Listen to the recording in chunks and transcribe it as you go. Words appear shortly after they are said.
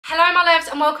Hello my loves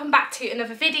and welcome back to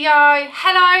another video.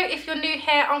 Hello, if you're new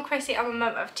here, I'm Krissy, I'm a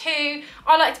mum of two.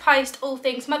 I like to post all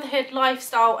things motherhood,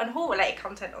 lifestyle and haul related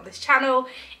content on this channel.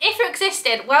 If you're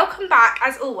existed, welcome back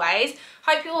as always.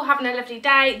 Hope you're all having a lovely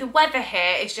day. The weather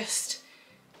here is just...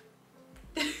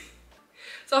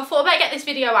 So I thought I'd better get this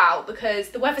video out because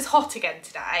the weather's hot again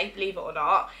today, believe it or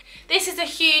not. This is a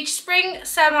huge spring,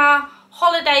 summer,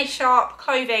 holiday shop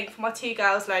clothing for my two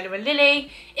girls, Lola and Lily.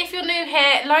 If you're new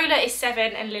here, Lola is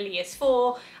 7 and Lily is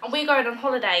 4 and we're going on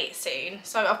holiday soon.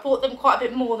 So I've bought them quite a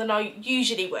bit more than I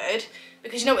usually would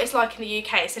because you know what it's like in the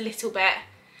UK, it's a little bit.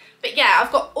 But yeah,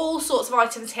 I've got all sorts of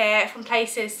items here from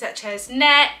places such as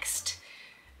Next,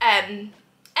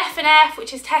 F&F,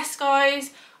 which is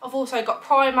Tesco's. I've also got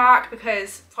Primark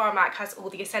because Primark has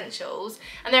all the essentials,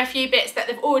 and there are a few bits that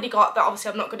they've already got that obviously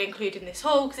I'm not going to include in this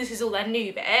haul because this is all their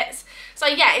new bits. So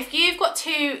yeah, if you've got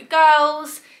two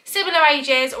girls similar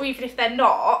ages or even if they're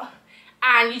not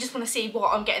and you just want to see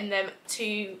what I'm getting them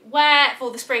to wear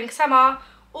for the spring summer,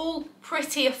 all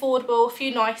pretty affordable, a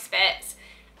few nice bits,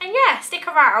 and yeah, stick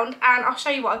around and I'll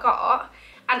show you what I got.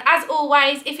 And as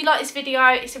always, if you like this video,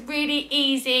 it's a really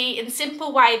easy and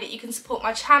simple way that you can support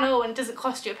my channel and it doesn't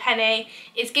cost you a penny,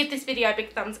 is give this video a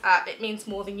big thumbs up. It means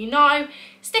more than you know.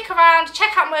 Stick around,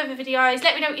 check out my other videos,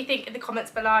 let me know what you think in the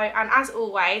comments below, and as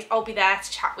always, I'll be there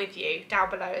to chat with you down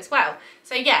below as well.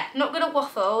 So yeah, not gonna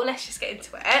waffle, let's just get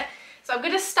into it. So I'm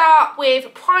gonna start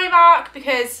with Primark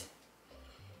because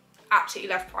I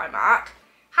absolutely love Primark.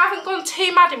 Haven't gone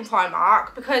too mad in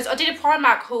Primark because I did a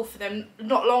Primark haul for them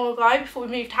not long ago before we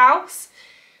moved house.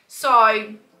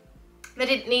 So they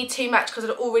didn't need too much because I'd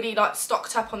already like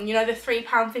stocked up on, you know, the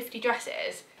 £3.50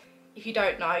 dresses. If you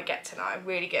don't know, get to know,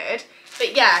 really good.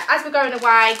 But yeah, as we're going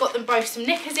away, got them both some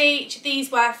knickers each. These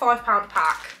were £5 a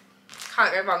pack.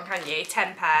 Can't go wrong, can you?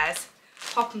 10 pairs.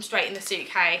 Pop them straight in the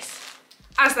suitcase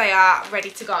as they are, ready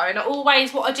to go. And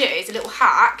always what I do is a little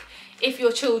hack. If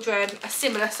your children are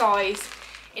similar size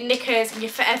in knickers and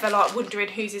you're forever like wondering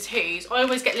whose is whose, I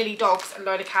always get Lily dogs and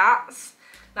Lola cats.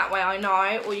 That way I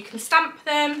know. Or you can stamp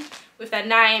them with their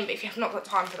name, but if you have not got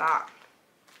time for that,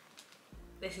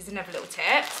 this is another little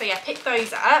tip. So yeah, pick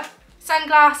those up.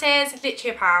 Sunglasses,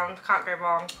 literally £1, can't go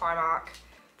wrong, Primark.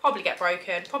 Probably get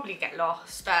broken, probably get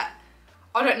lost, but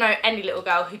I don't know any little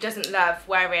girl who doesn't love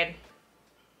wearing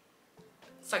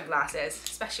sunglasses,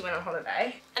 especially when on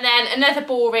holiday. And then another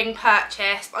boring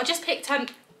purchase, but I just picked them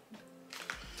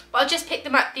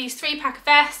up, these 3-pack of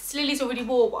vests. Lily's already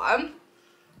wore one.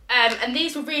 And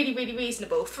these were really, really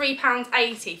reasonable.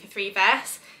 £3.80 for 3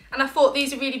 vests. And I thought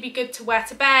these would really be good to wear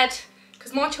to bed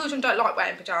because my children don't like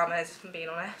wearing pyjamas, if I'm being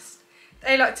honest.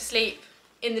 They like to sleep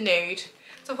in the nude.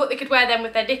 So I thought they could wear them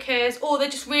with their knickers, or they're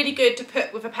just really good to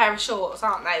put with a pair of shorts,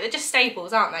 aren't they? They're just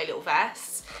staples, aren't they, little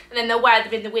vests? And then they'll wear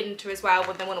them in the winter as well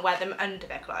when they want to wear them under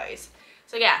their clothes.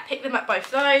 So yeah, pick them up both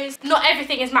those. Not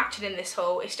everything is matching in this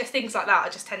haul, it's just things like that, I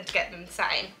just tend to get them the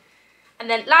same. And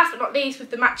then last but not least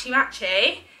with the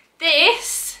matchy,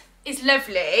 this is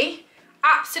lovely.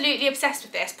 Absolutely obsessed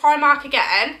with this. Primark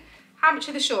again. How much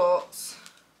are the shorts?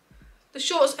 The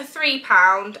shorts are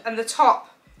 £3 and the top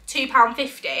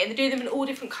 £2.50, and they do them in all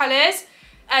different colours.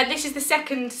 This is the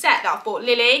second set that I've bought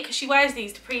Lily because she wears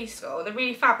these to preschool. They're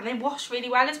really fab and they wash really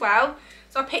well as well.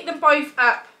 So I picked them both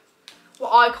up,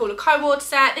 what I call a co-ord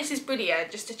set. This is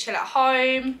brilliant just to chill at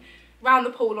home, round the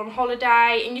pool on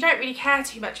holiday, and you don't really care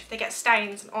too much if they get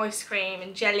stains and ice cream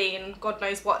and jelly and God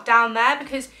knows what down there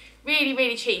because really,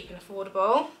 really cheap and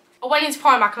affordable. I went into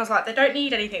Primark and I was like, they don't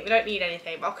need anything, but I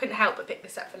couldn't help but pick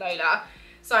this up for Lola.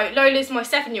 So Lola's my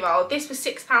 7-year-old. This was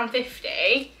 £6.50,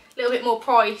 a little bit more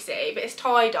pricey, but it's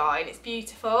tie-dye and it's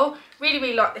beautiful. Really,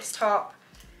 really like this top.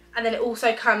 And then it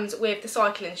also comes with the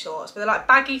cycling shorts, but they're like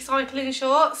baggy cycling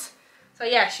shorts. So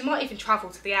yeah, she might even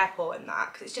travel to the airport in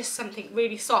that because it's just something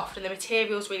really soft and the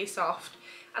material's really soft.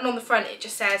 And on the front it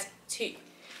just says,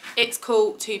 it's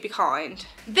cool to be kind.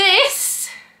 This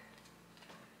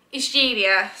is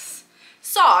genius.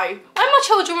 So, when my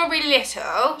children were really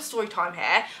little, story time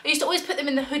here, I used to always put them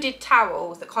in the hooded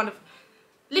towels that kind of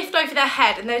lift over their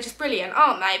head and they're just brilliant,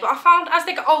 aren't they? But I found as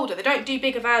they get older, they don't do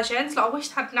bigger versions. Like I wish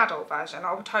they had an adult version,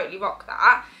 I would totally rock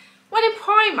that. When in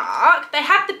Primark, they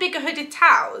had the bigger hooded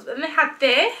towels, but then they had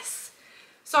this.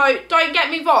 So don't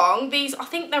get me wrong, these, I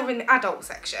think they were in the adult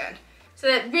section. So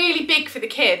they're really big for the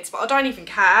kids, but I don't even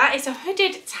care. It's a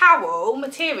hooded towel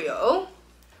material,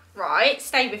 right,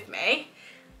 stay with me,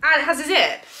 and it has a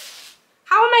zip.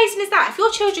 How amazing is that? If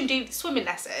your children do swimming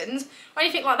lessons or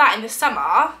anything like that in the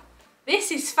summer,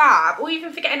 this is fab. Or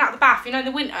even for getting out of the bath, you know, in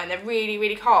the winter and they're really,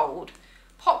 really cold.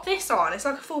 Pop this on, it's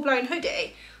like a full-blown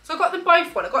hoodie. So I got them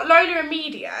both one. I got Lola a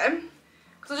medium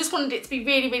because I just wanted it to be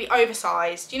really, really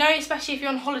oversized. You know, especially if you're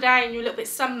on holiday and you're a little bit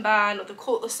sunburned or they've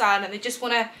caught the sun and they just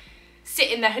want to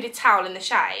sit in their hooded towel in the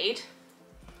shade.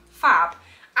 Fab.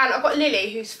 And I've got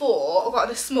Lily, who's 4. I've got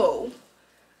the small.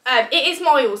 It is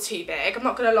miles too big, I'm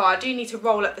not going to lie. I do need to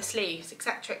roll up the sleeves,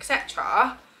 etc,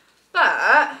 etc.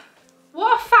 But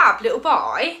what a fab little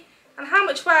buy. And how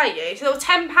much were you? So they were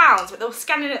 £10, but they were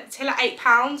scanning it till at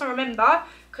 £8, I remember,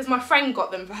 because my friend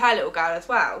got them for her little girl as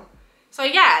well. So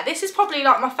yeah, this is probably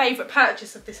like my favourite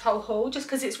purchase of this whole haul, just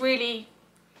because it's really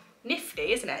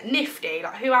nifty, isn't it? Nifty.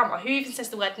 Like, who am I? Who even says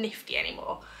the word nifty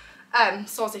anymore?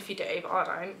 Soz if you do, but I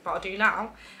don't, but I do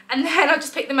now. And then I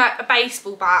just picked them up a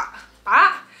baseball bat,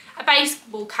 a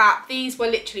baseball cap. These were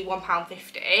literally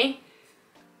 £1.50.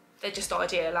 They're just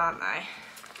ideal, aren't they?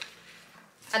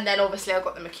 And then obviously I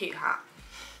got them a cute hat.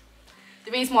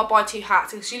 The reason why I buy 2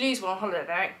 hats is because you lose one on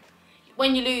holiday.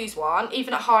 When you lose one,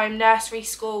 even at home, nursery,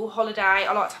 school, holiday,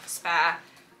 I like to have a spare.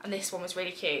 And this one was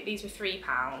really cute. These were £3.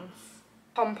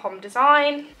 Pom-pom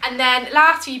design. And then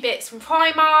last few bits from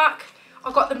Primark.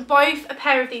 I got them both a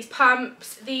pair of these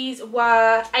pumps. These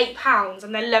were £8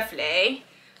 and they're lovely.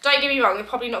 Don't get me wrong, they're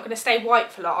probably not going to stay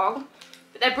white for long,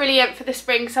 but they're brilliant for the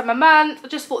spring summer month. I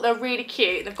just thought they're really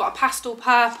cute. They've got a pastel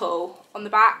purple on the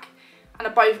back, and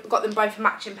I got them both a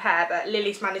matching pair, but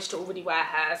Lily's managed to already wear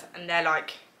hers and they're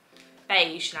like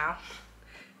beige now.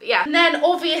 But yeah, and then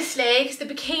obviously, because the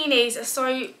bikinis are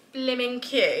so blimmin'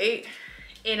 cute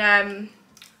in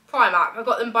Primark, I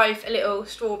got them both a little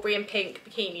strawberry and pink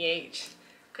bikini each,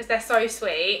 because they're so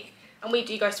sweet. And we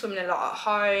do go swimming a lot at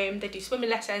home. They do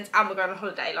swimming lessons and we're going on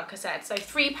holiday, like I said. So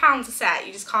 £3 a set,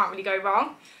 you just can't really go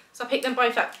wrong. So I picked them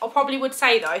both up. I probably would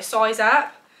say though, size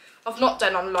up. I've not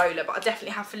done on Lola, but I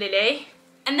definitely have for Lily.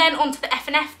 And then onto the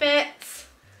F&F bits.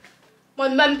 My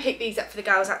mum picked these up for the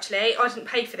girls actually. I didn't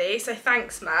pay for these, so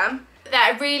thanks mum.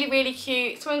 They're a really, really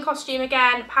cute swim costume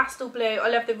again, pastel blue. I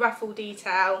love the ruffle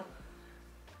detail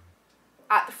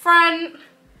at the front.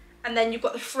 And then you've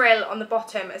got the frill on the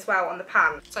bottom as well on the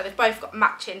pants. So they've both got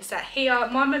matching set here.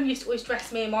 My mum used to always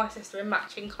dress me and my sister in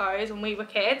matching clothes when we were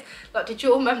kids. Like, did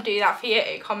your mum do that for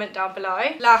you? Comment down below.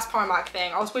 Last Primark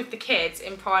thing, I was with the kids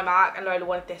in Primark and Lola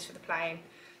wanted this for the plane.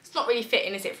 It's not really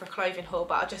fitting, is it, for a clothing haul,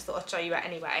 but I just thought I'd show you it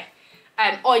anyway.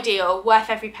 Ideal,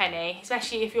 worth every penny,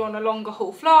 especially if you're on a longer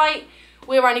haul flight.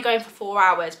 We're only going for 4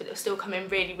 hours, but it'll still come in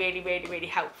really, really, really, really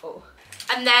helpful.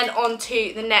 And then on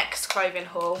to the next clothing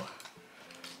haul.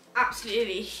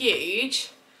 Absolutely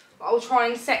huge, but I'll try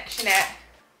and section it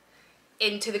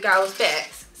into the girls'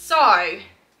 bits. So,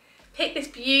 pick this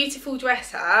beautiful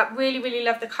dress up. Really, really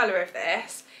love the colour of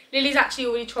this. Lily's actually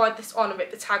already tried this on and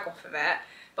ripped the tag off of it,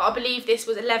 but I believe this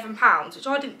was £11, which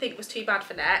I didn't think was too bad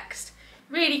for Next.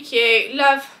 Really cute.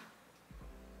 Love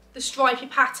the stripy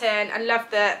pattern and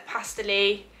love the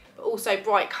pastel-y, but also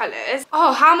bright colours.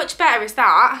 Oh, how much better is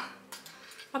that?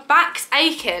 My back's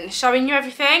aching showing you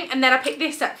everything. And then I picked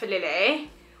this up for Lily.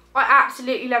 I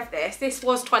absolutely love this. This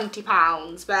was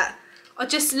 £20, but I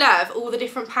just love all the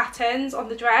different patterns on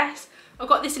the dress. I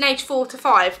got this in age 4 to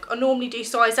 5. I normally do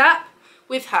size up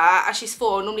with her as she's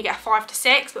 4. I normally get a 5 to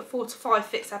 6, but 4 to 5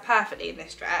 fits her perfectly in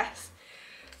this dress.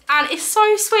 And it's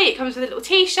so sweet. It comes with a little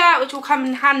t-shirt, which will come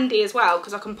in handy as well,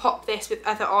 because I can pop this with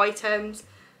other items.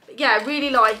 Yeah, I really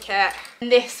like it.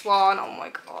 And this one, oh my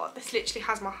god, this literally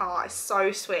has my heart. It's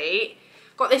so sweet.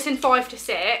 Got this in 5 to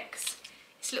 6.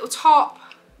 It's a little top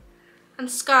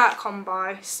and skirt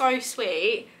combo. So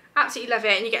sweet. Absolutely love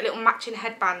it. And you get a little matching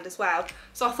headband as well.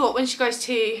 So I thought when she goes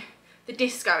to the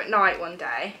disco at night one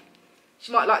day,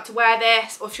 she might like to wear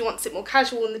this, or if she wants it more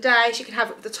casual in the day, she can have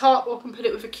it with the top, or can put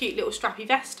it with a cute little strappy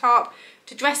vest top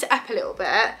to dress it up a little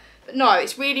bit. But no,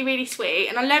 it's really, really sweet.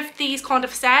 And I love these kind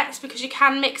of sets because you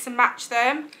can mix and match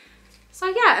them. So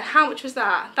yeah, how much was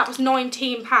that? That was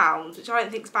 £19, which I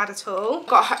don't think is bad at all.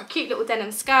 Got a cute little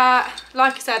denim skirt.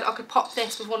 Like I said, I could pop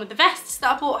this with one of the vests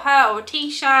that I bought her, or a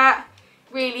t-shirt.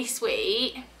 Really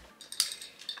sweet.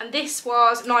 And this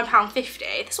was £9.50.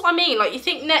 That's what I mean. Like, you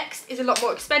think Next is a lot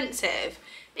more expensive.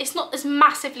 It's not as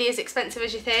massively as expensive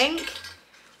as you think.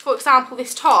 For example,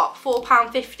 this top,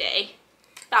 £4.50.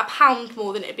 About £1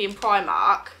 more than it'd be in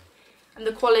Primark, and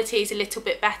the quality is a little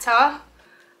bit better.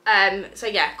 So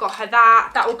yeah, got her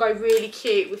that. That will go really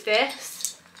cute with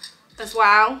this as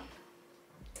well.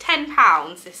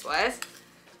 £10 this was.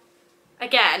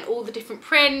 Again, all the different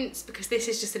prints, because this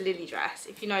is just a Lily dress.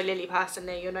 If you know Lily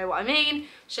personally, you'll know what I mean.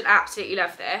 She'll absolutely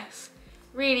love this.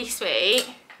 Really sweet.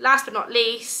 Last but not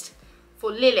least,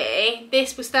 for Lily,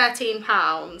 this was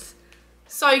 £13.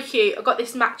 So cute. I got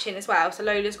this matching as well. So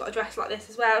Lola's got a dress like this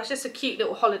as well. It's just a cute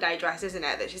little holiday dress, isn't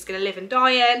it? That she's going to live and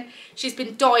die in. She's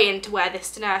been dying to wear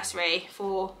this to nursery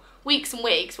for weeks and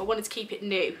weeks, but I wanted to keep it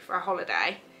new for a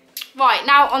holiday. Right,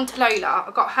 now on to Lola.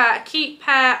 I got her a cute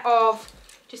pair of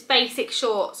just basic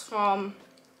shorts from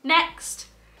Next.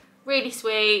 Really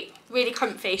sweet, really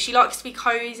comfy. She likes to be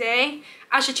cozy.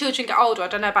 As your children get older, I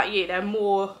don't know about you, they're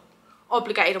more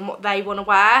obligated on what they want to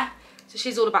wear. So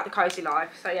she's all about the cozy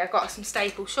life. So yeah, I've got some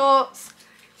staple shorts.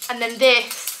 And then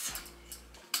this.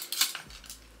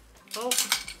 Oh,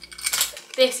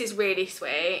 this is really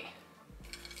sweet.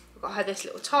 I've got her this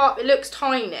little top. It looks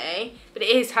tiny, but it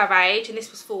is her age, and this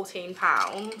was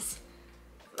 £14.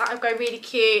 That would go really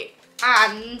cute.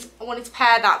 And I wanted to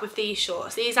pair that with these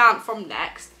shorts. These aren't from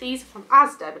Next. These are from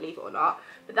Asda, believe it or not.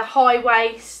 But they're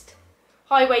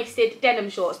high-waisted denim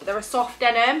shorts, but they're a soft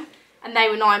denim, and they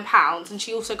were £9. And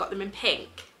she also got them in pink.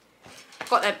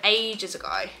 Got them ages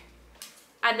ago.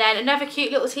 And then another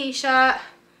cute little t-shirt.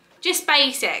 Just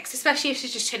basics, especially if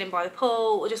she's just chilling by the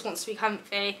pool or just wants to be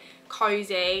comfy,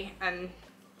 cozy, and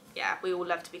yeah, we all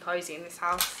love to be cozy in this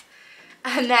house.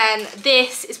 And then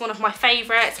this is one of my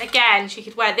favourites. Again, she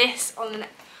could wear this on an...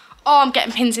 Oh, I'm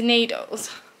getting pins and needles.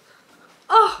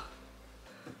 Oh.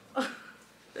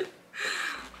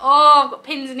 Oh, I've got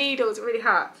pins and needles, it really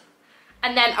hurts.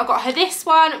 And then I've got her this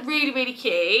one, really, really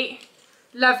cute.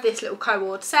 Love this little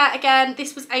co-ord set. Again,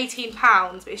 this was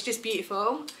 £18, but it's just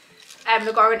beautiful. I've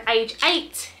got her an age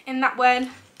 8 in that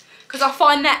one. Because I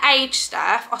find their age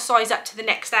stuff, I size up to the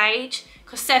next age.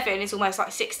 Because 7 is almost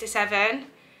like 6 to 7.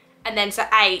 And then so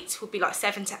 8 would be like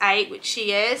 7 to 8, which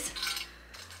she is.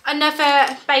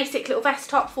 Another basic little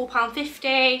vest top,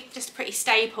 £4.50. Just a pretty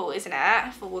staple, isn't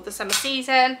it, for the summer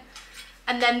season.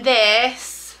 And then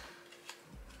this,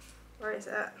 where is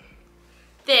it?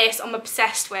 This I'm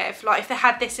obsessed with. Like if they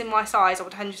had this in my size, I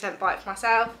would 100% buy it for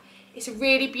myself. It's a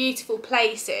really beautiful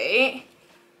play suit.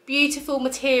 Beautiful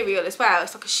material as well.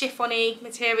 It's like a chiffon-y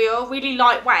material, really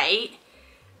lightweight.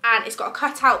 And it's got a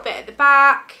cut-out bit at the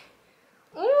back.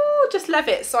 Oh, just love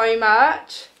it so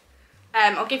much.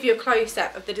 I'll give you a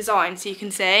close-up of the design so you can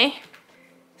see.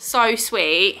 So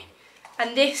sweet.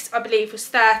 And this, I believe, was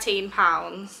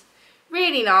 £13.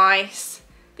 Really nice.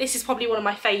 This is probably one of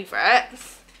my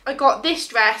favourites. I got this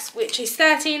dress, which is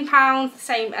 £13, the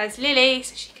same as Lily,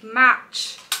 so she can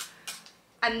match.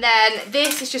 And then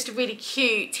this is just a really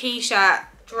cute t-shirt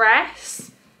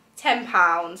dress,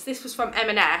 £10. This was from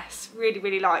M&S. Really,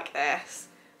 really like this.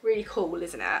 Really cool,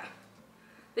 isn't it?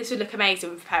 This would look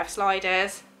amazing with a pair of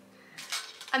sliders.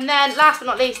 And then last but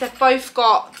not least, they've both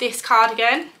got this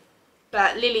cardigan,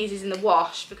 but Lily's is in the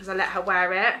wash because I let her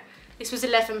wear it. This was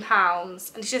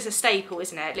 £11, and it's just a staple,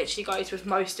 isn't it? It literally goes with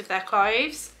most of their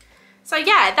clothes. So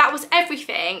yeah, that was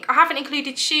everything. I haven't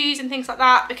included shoes and things like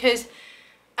that because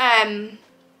I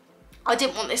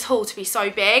didn't want this haul to be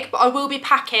so big, but I will be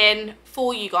packing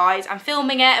for you guys and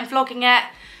filming it and vlogging it.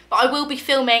 But I will be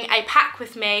filming a pack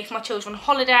with me for my children on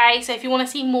holiday. So if you want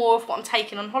to see more of what I'm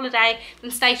taking on holiday,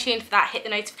 then stay tuned for that. Hit the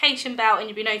notification bell and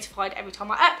you'll be notified every time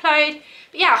I upload.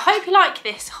 But yeah, I hope you like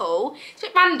this haul. It's a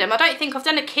bit random. I don't think I've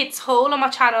done a kids haul on my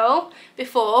channel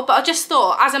before, but I just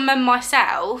thought as a mum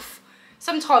myself,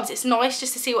 sometimes it's nice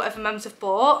just to see what other mums have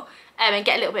bought and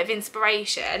get a little bit of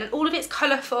inspiration. And all of it's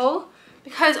colourful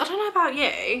because I don't know about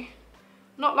you,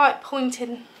 not like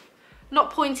pointing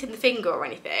the finger or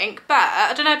anything, but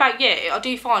I don't know about you, I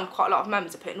do find quite a lot of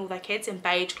mums are putting all their kids in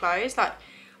beige clothes. Like,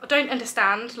 I don't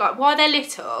understand, like, why they're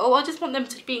little. I just want them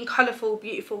to be in colourful,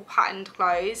 beautiful, patterned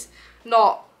clothes,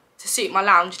 not to suit my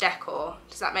lounge decor.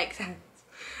 Does that make sense?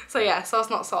 So yeah, SARS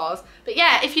not SARS. But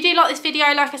yeah, if you do like this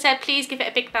video, like I said, please give it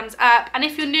a big thumbs up. And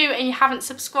if you're new and you haven't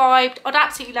subscribed, I'd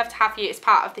absolutely love to have you as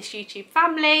part of this YouTube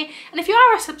family. And if you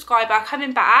are a subscriber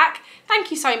coming back,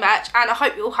 thank you so much. And I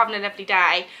hope you're all having a lovely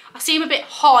day. I seem a bit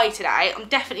high today. I'm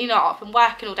definitely not. I've been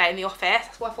working all day in the office.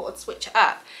 That's why I thought I'd switch it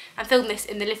up and film this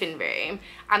in the living room.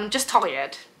 And I'm just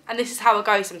tired. And this is how I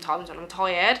go sometimes when I'm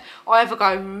tired. I either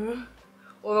go,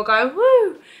 or I go,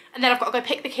 woo. And then I've got to go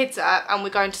pick the kids up and we're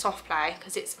going to soft play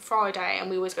because it's Friday and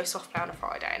we always go soft play on a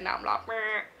Friday, and now I'm like,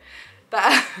 meh.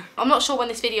 But I'm not sure when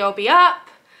this video will be up,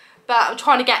 but I'm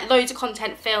trying to get loads of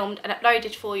content filmed and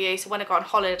uploaded for you, so when I go on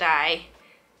holiday,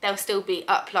 there'll still be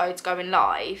uploads going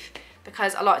live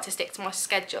because I like to stick to my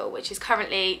schedule, which is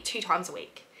currently 2 times a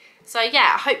week. So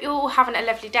yeah, I hope you're all having a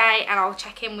lovely day and I'll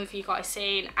check in with you guys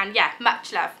soon, and yeah,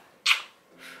 much love.